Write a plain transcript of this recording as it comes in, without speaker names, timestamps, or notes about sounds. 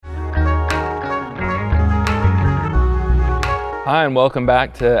Hi, and welcome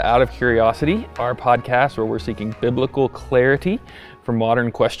back to Out of Curiosity, our podcast where we're seeking biblical clarity for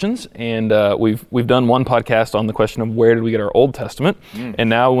modern questions. And we've done one podcast on the question of where did we get our Old Testament, and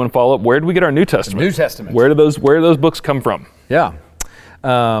now we want to follow up, where did we get our New Testament? New Testament. Where do those books come from? Yeah.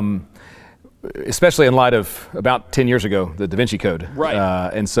 Especially in light of about 10 years ago, the Da Vinci Code. Right.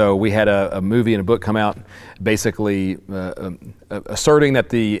 And so we had a movie and a book come out basically asserting that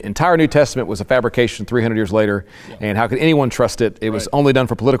the entire New Testament was a fabrication 300 years later, and how could anyone trust it? It was only done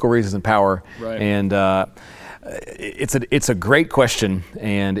for political reasons and power. Right. And it's a great question,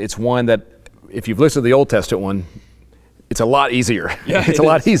 and it's one that if you've listened to the Old Testament one, it's a lot easier. Yeah, it's a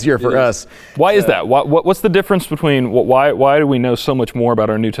lot easier for us. Why is that? What's the difference between why do we know so much more about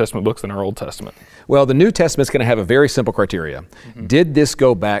our New Testament books than our Old Testament? Well, the New Testament's going to have a very simple criteria. Mm-hmm. Did this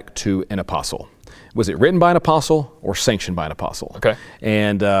go back to an apostle? Was it written by an apostle or sanctioned by an apostle? Okay.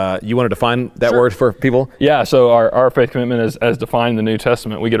 And you want to define that word for people? Yeah, so our faith commitment is as defined in the New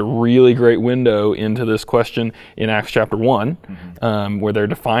Testament. We get a really great window into this question in Acts chapter 1, where they're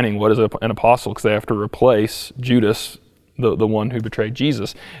defining what is an apostle, because they have to replace Judas, the one who betrayed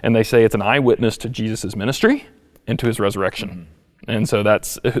Jesus. And they say it's an eyewitness to Jesus' ministry and to his resurrection. Mm-hmm. And so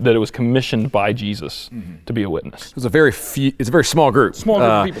that it was commissioned by Jesus to be a witness. It's a very small group. Small group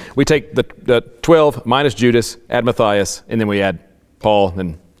of people. We take the 12 minus Judas, add Matthias, and then we add Paul,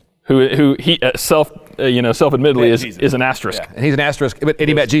 and who he self-admittedly is an asterisk. Yeah. And he's an asterisk, but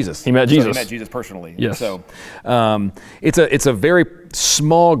he met Jesus. He met Jesus. So he met Jesus personally. Yes. So it's a very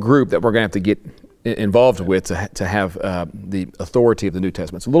small group that we're going to have to get involved with to have the authority of the New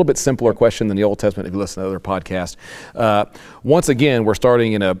Testament. It's a little bit simpler question than the Old Testament if you listen to other podcasts. Once again, we're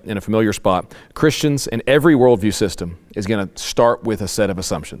starting in a familiar spot. Christians in every worldview system is going to start with a set of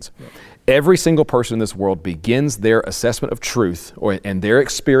assumptions. Yeah. Every single person in this world begins their assessment of truth and their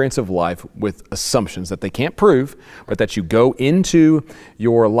experience of life with assumptions that they can't prove, but that you go into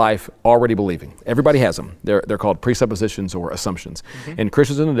your life already believing. Everybody has them. They're called presuppositions or assumptions. Mm-hmm. And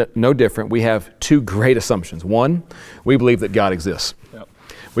Christians are no different. We have two great assumptions. One, we believe that God exists. Yep.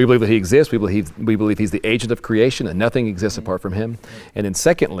 We believe that he exists. We believe he's the agent of creation and nothing exists apart from him. Yep. And then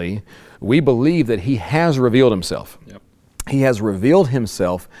secondly, we believe that he has revealed himself. Yep. He has revealed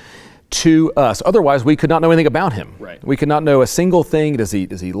himself to us. Otherwise, we could not know anything about him. Right. We could not know a single thing. Does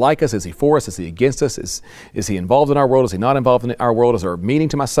he like us? Is he for us? Is he against us? Is he involved in our world? Is he not involved in our world? Is there meaning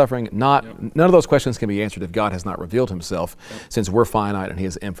to my suffering? Not. Yep. None of those questions can be answered if God has not revealed himself, since we're finite and he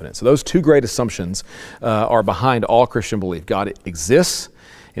is infinite. So those two great assumptions are behind all Christian belief. God exists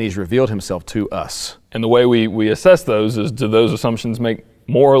and he's revealed himself to us. And the way we assess those is, do those assumptions make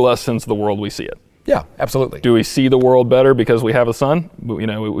more or less sense of the world we see it? Yeah, absolutely. Do we see the world better because we have a sun? We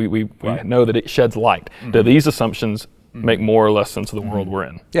know that it sheds light. Mm-hmm. Do these assumptions make more or less sense of the world we're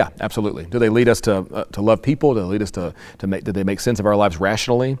in? Yeah, absolutely. Do they lead us to love people? Do they lead us do they make sense of our lives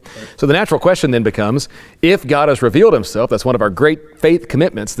rationally? Right. So the natural question then becomes, if God has revealed himself, that's one of our great faith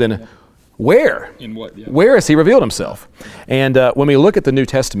commitments, then where? In what? Yeah. Where has he revealed himself? And when we look at the New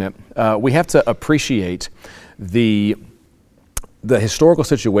Testament, we have to appreciate the historical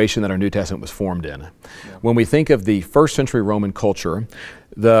situation that our New Testament was formed in. Yeah. When we think of the first century Roman culture,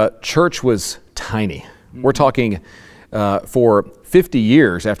 the church was tiny. Mm-hmm. We're talking for 50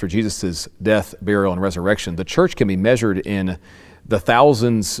 years after Jesus' death, burial, and resurrection, the church can be measured in the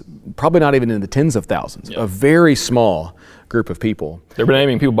thousands, probably not even in the tens of thousands, a very small group of people. They're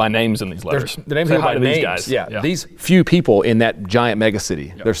naming people by names in these letters. They're naming people by names. These guys. Yeah, these few people in that giant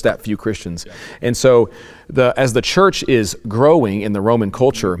megacity. Yeah. There's that few Christians. Yeah. And so as the church is growing in the Roman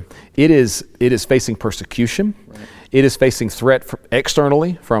culture, it is facing persecution. Right. It is facing threat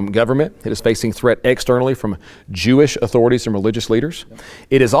externally from government. It is facing threat externally from Jewish authorities and religious leaders. Yep.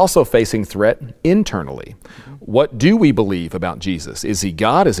 It is also facing threat internally. Mm-hmm. What do we believe about Jesus? Is he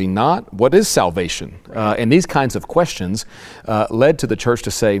God? Is he not? What is salvation? Right. And these kinds of questions led to the church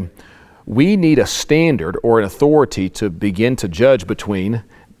to say, we need a standard or an authority to begin to judge between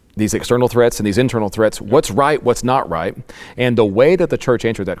these external threats and these internal threats, what's right, what's not right. And the way that the church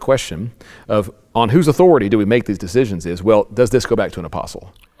answered that question of on whose authority do we make these decisions is, well, does this go back to an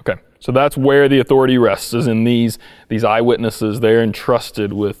apostle? Okay, so that's where the authority rests, is in these eyewitnesses. They're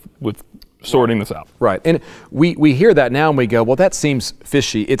entrusted with sorting this out. Right, and we hear that now and we go, well, that seems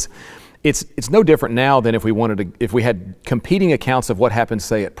fishy. It's no different now than if we had competing accounts of what happened,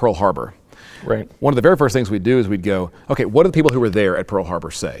 say, at Pearl Harbor. Right. One of the very first things we'd do is we'd go, okay, what do the people who were there at Pearl Harbor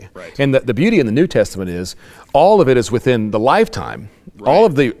say? Right. And the beauty in the New Testament is all of it is within the lifetime. Right. All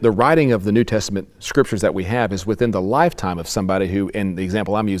of the writing of the New Testament scriptures that we have is within the lifetime of somebody who, in the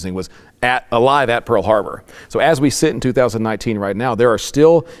example I'm using, was alive at Pearl Harbor. So as we sit in 2019 right now, there are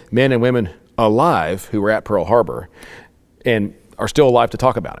still men and women alive who were at Pearl Harbor. and are still alive to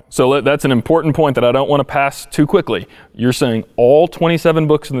talk about it. So that's an important point that I don't want to pass too quickly. You're saying all 27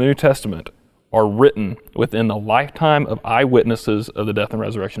 books in the New Testament are written within the lifetime of eyewitnesses of the death and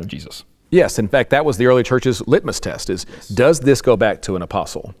resurrection of Jesus. Yes, in fact, that was the early church's litmus test is, does this go back to an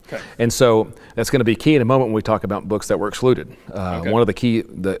apostle? Okay. And so that's going to be key in a moment when we talk about books that were excluded. One of the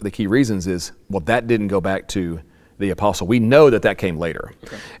key reasons is, well, that didn't go back to the apostle. We know that came later.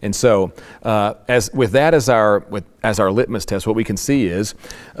 Okay. And so as our litmus test, what we can see is,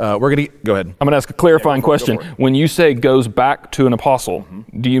 we're going to, go ahead. I'm going to ask a clarifying question. When you say goes back to an apostle,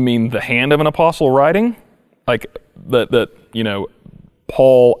 do you mean the hand of an apostle writing? Like that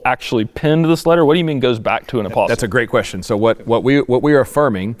Paul actually penned this letter? What do you mean goes back to an apostle? That's a great question. So what we are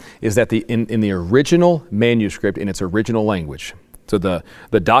affirming is that in the original manuscript, in its original language, so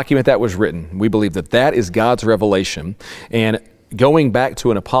the document that was written, we believe that is God's revelation, and going back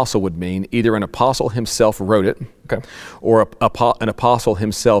to an apostle would mean either an apostle himself wrote it, okay, or an apostle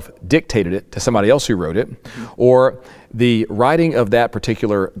himself dictated it to somebody else who wrote it, or the writing of that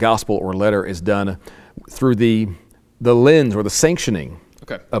particular gospel or letter is done through the lens or the sanctioning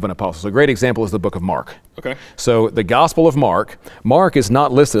of an apostle. So a great example is the book of Mark. Okay. So the Gospel of Mark is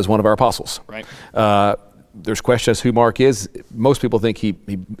not listed as one of our apostles. Right. There's questions who Mark is. Most people think he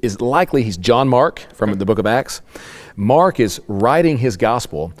is likely he's John Mark from the book of Acts. Mark is writing his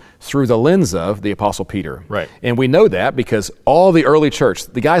gospel through the lens of the apostle Peter. Right. And we know that because all the early church,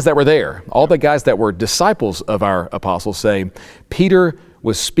 the guys that were there, all the guys that were disciples of our apostles say, Peter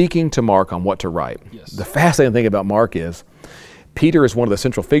was speaking to Mark on what to write. Yes. The fascinating thing about Mark is Peter is one of the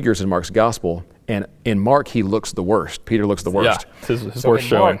central figures in Mark's gospel, and in Mark he looks the worst. Peter looks the worst. Yeah, his worst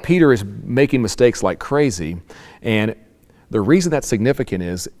showing. Peter is making mistakes like crazy, and the reason that's significant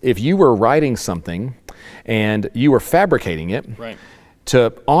is if you were writing something and you were fabricating it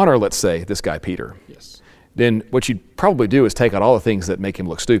to honor, let's say, this guy Peter, then what you'd probably do is take out all the things that make him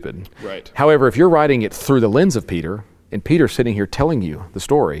look stupid. Right. However, if you're writing it through the lens of Peter, and Peter's sitting here telling you the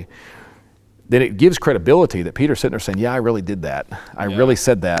story, then it gives credibility that Peter's sitting there saying, yeah, I really did that. I really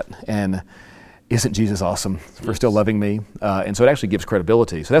said that. And isn't Jesus awesome for still loving me? And so it actually gives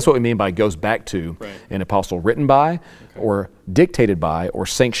credibility. So that's what we mean by goes back to an apostle written by or dictated by or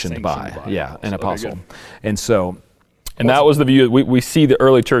sanctioned by an apostle. And so... And that was the view. We see the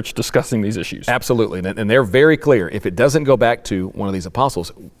early church discussing these issues. Absolutely. And they're very clear. If it doesn't go back to one of these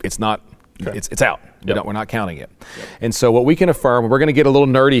apostles, it's not... It's out. We're not counting it. And so what we can affirm, we're going to get a little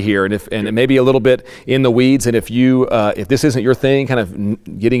nerdy here, and maybe a little bit in the weeds. And if this isn't your thing, kind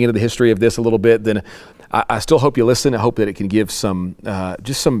of getting into the history of this a little bit, then I still hope you listen. I hope that it can give some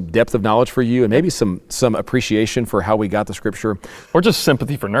just some depth of knowledge for you, and maybe some appreciation for how we got the Scripture, or just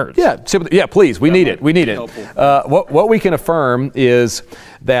sympathy for nerds. Yeah, please. We need it. We need it. What we can affirm is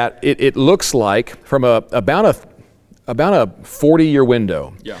that it looks like from about a 40-year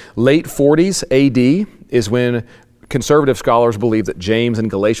window. Late 40s AD is when conservative scholars believe that James and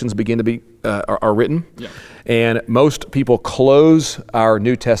Galatians begin to be are written. And most people close our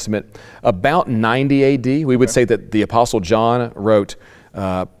New Testament about 90 AD. We would say that the Apostle John wrote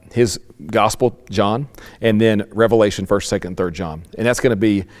his Gospel, John, and then Revelation, 1st, 2nd, 3rd John. And that's going to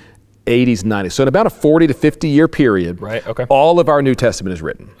be 80s, 90s. So in about a 40 to 50 year period, all of our New Testament is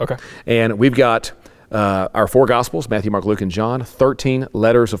written. And we've got our 4 Gospels, Matthew, Mark, Luke, and John, 13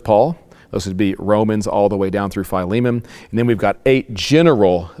 letters of Paul. Those would be Romans all the way down through Philemon. And then we've got 8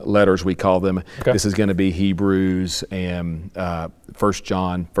 general letters, we call them. This is going to be Hebrews and 1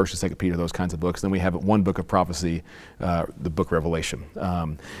 John, 1st and 2nd Peter, those kinds of books. Then we have one book of prophecy, the book of Revelation.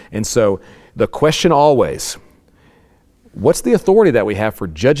 And so the question always, what's the authority that we have for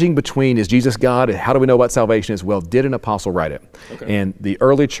judging between is Jesus God and how do we know about salvation as well? Did an apostle write it? And the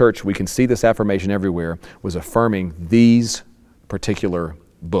early church, we can see this affirmation everywhere, was affirming these particular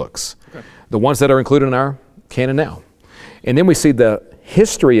books. The ones that are included in our canon now. And then we see the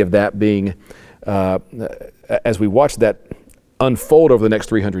history of that being, as we watch that unfold over the next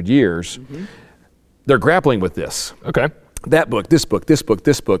 300 years, they're grappling with this. That book, this book, this book,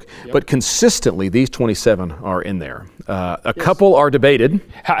 this book, but consistently these 27 are in there. A couple are debated.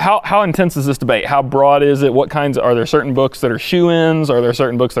 How intense is this debate? How broad is it? What kinds, are there certain books that are shoe-ins? Are there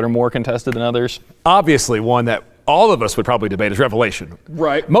certain books that are more contested than others? Obviously one that all of us would probably debate is Revelation.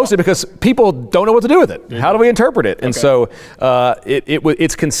 Mostly because people don't know what to do with it. How do we interpret it? And so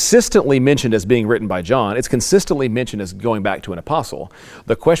it's consistently mentioned as being written by John. It's consistently mentioned as going back to an apostle.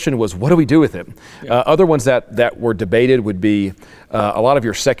 The question was, what do we do with it? Other ones that were debated would be a lot of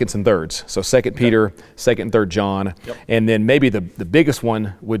your seconds and thirds. So 2nd Peter, 2nd and 3rd John. And then maybe the biggest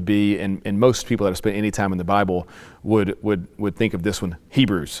one would be, and most people that have spent any time in the Bible would think of this one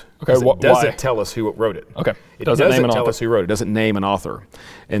Hebrews. Okay, It doesn't why? tell us who wrote it. Okay. It Doesn't name an tell author. us who wrote it. It doesn't name an author.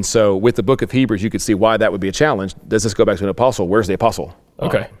 And so with the book of Hebrews, you could see why that would be a challenge. Does this go back to an apostle? Where's the apostle?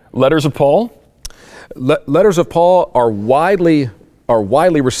 Okay. Letters of Paul? Letters of Paul are widely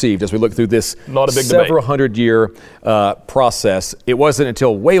received as we look through this Not a big several debate. hundred-year process. It wasn't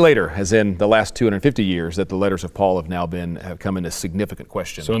until way later, as in the last 250 years, that the letters of Paul have come into significant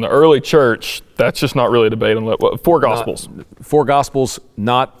question. So in the early church, that's just not really a debate on four Gospels. Four Gospels,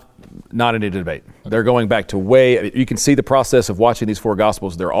 not any debate. They're going back to you can see the process of watching these four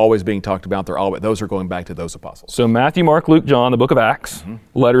Gospels. They're always being talked about. Those are going back to those apostles. So Matthew, Mark, Luke, John, the book of Acts,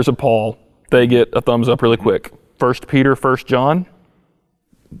 letters of Paul, they get a thumbs up really quick. 1 Peter, 1 John,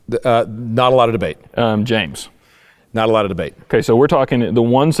 Not a lot of debate. James. Not a lot of debate. Okay, so we're talking the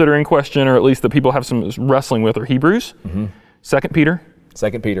ones that are in question, or at least that people have some wrestling with, are Hebrews, 2 Peter, 2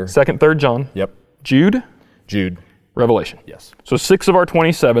 Peter. 2nd, 3rd John, Yep. Jude, Jude. Revelation. Yes. So 6 of our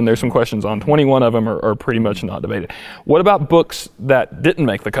 27, there's some questions on. 21 of them are pretty much not debated. What about books that didn't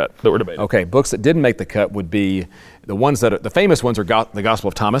make the cut that were debated? Okay, books that didn't make the cut would be the ones the famous ones are the Gospel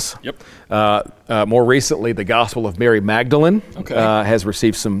of Thomas. Yep. More recently, the Gospel of Mary Magdalene Okay. has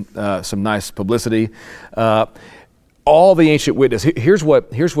received some nice publicity. All the ancient witnesses. Here's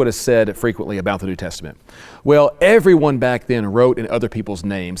what is said frequently about the New Testament. Well, everyone back then wrote in other people's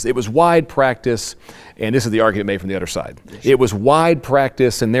names. It was wide practice, and this is the argument made from the other side. Yes. It was wide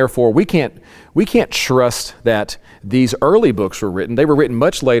practice, and therefore we can't trust that these early books were written. They were written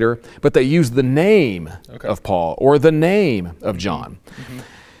much later, but they used the name of Paul or the name of John.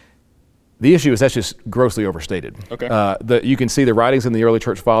 The issue is that's just grossly overstated. Okay. You can see the writings in the early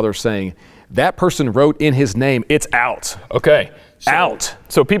church fathers saying that person wrote in his name. It's out. Okay. Out.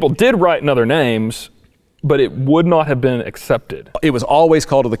 So people did write in other names, but it would not have been accepted. It was always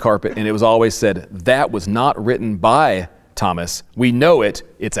called to the carpet, and it was always said that was not written by Thomas. We know it.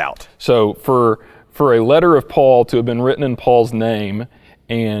 It's out. So for a letter of Paul to have been written in Paul's name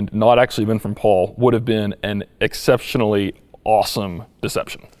and not actually been from Paul would have been an exceptionally awesome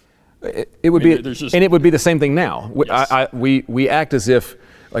deception. It would be, just- and it would be the same thing now. Yes. We act as if,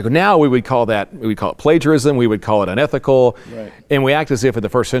 like now we would call it plagiarism. We would call it unethical, Right. And we act as if in the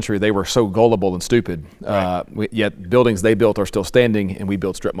first century they were so gullible and stupid. Right. Yet buildings they built are still standing, and we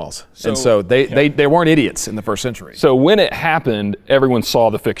built strip malls. And So- so they weren't idiots in the first century. So when it happened, everyone saw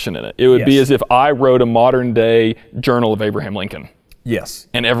the fiction in it. It would be Yes. as if I wrote a modern day Journal of Abraham Lincoln. Yes,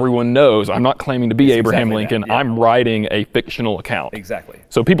 And everyone knows I'm not claiming to be Abraham exactly that, Lincoln. yeah. I'm writing a fictional account. exactly.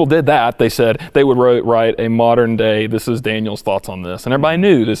 So people did that. They said they would write a modern day, this is Daniel's thoughts on this. And everybody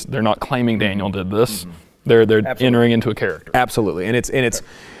knew this. They're not claiming Daniel did this. They're entering into a character. Absolutely, and it's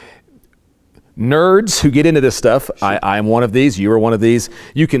nerds who get into this stuff. Sure. I'm one of these. You are one of these.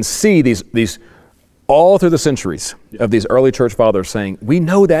 You can see these all through the centuries of these early church fathers saying, we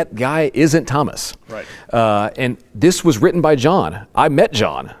know that guy isn't Thomas. Right. And this was written by John. I met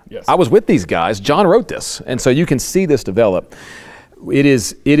John. Yes. I was with these guys. John wrote this. And so you can see this develop. It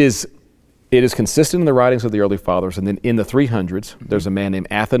is consistent in the writings of the early fathers. And then in the 300s, there's a man named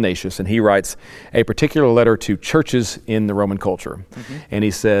Athanasius, and he writes a particular letter to churches in the Roman culture. And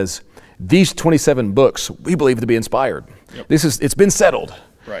he says, these 27 books we believe to be inspired. Yep. It's been settled.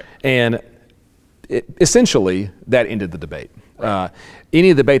 Right. And essentially, that ended the debate. Right.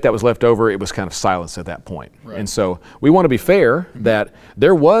 Any debate that was left over, it was kind of silenced at that point. Right. And so we want to be fair that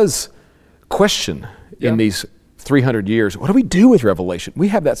there was question in these 300 years. What do we do with Revelation? We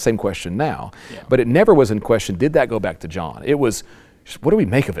have that same question now, but it never was in question, did that go back to John? It was, what do we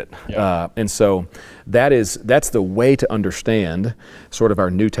make of it? Yeah. And so that's the way to understand sort of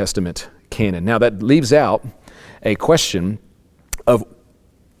our New Testament canon. Now that leaves out a question of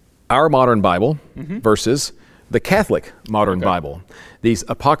our modern Bible versus the Catholic modern Bible, these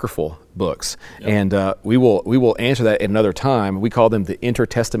apocryphal books. Yep. And we will answer that at another time. We call them the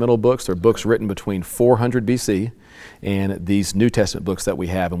intertestamental books. They're books written between 400 BC and these New Testament books that we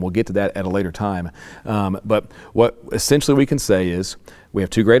have, and we'll get to that at a later time. But what essentially we can say is we have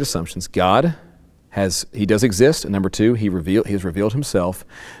two great assumptions. God he does exist, and number two, he has revealed himself,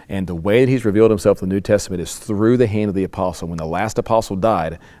 and the way that he's revealed himself in the New Testament is through the hand of the apostle. When the last apostle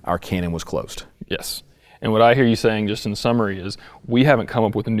died, our canon was closed. Yes. And what I hear you saying, just in summary, is we haven't come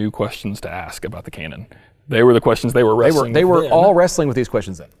up with new questions to ask about the canon. They were the questions they were wrestling They with were then. all wrestling with these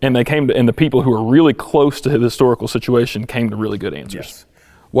questions then. And and the people who are really close to the historical situation came to really good answers. Yes.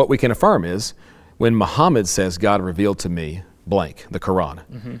 What we can affirm is when Muhammad says, God revealed to me blank, the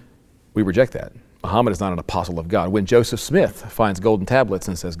Quran, we reject that. Muhammad is not an apostle of God. When Joseph Smith finds golden tablets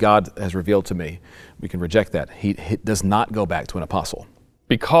and says, God has revealed to me, we can reject that. He does not go back to an apostle.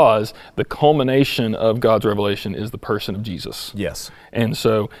 because the culmination of God's revelation is the person of Jesus. Yes. And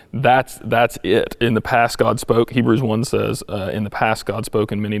so that's it. In the past, God spoke. Hebrews 1 says, in the past, God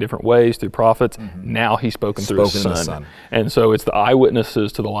spoke in many different ways through prophets. Now He's spoken through His Son. And so it's the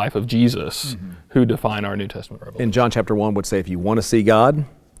eyewitnesses to the life of Jesus who define our New Testament revelation. In John chapter 1 would say, if you want to see God,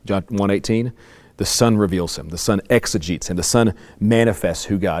 John 1:18, the Son reveals Him. The Son exegetes Him. The Son manifests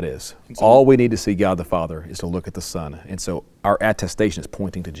who God is. All we need to see God the Father is to look at the Son. And so our attestation is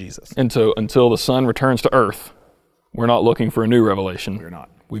pointing to Jesus. And so until the Son returns to earth, we're not looking for a new revelation. We're not.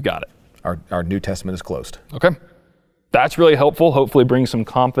 We've got it. Our New Testament is closed. Okay. That's really helpful. Hopefully brings some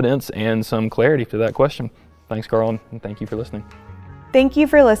confidence and some clarity to that question. Thanks, Carl, and thank you for listening. Thank you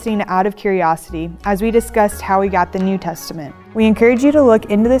for listening to Out of Curiosity as we discussed how we got the New Testament. We encourage you to look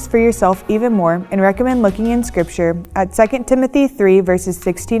into this for yourself even more and recommend looking in Scripture at 2 Timothy 3 verses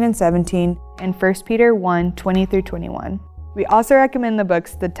 16 and 17 and 1 Peter 1, 20 through 21. We also recommend the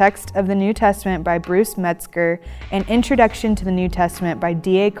books The Text of the New Testament by Bruce Metzger and Introduction to the New Testament by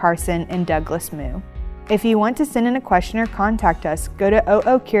D.A. Carson and Douglas Moo. If you want to send in a question or contact us, go to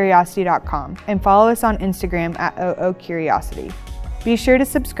oocuriosity.com and follow us on Instagram at oocuriosity. Be sure to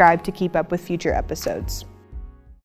subscribe to keep up with future episodes.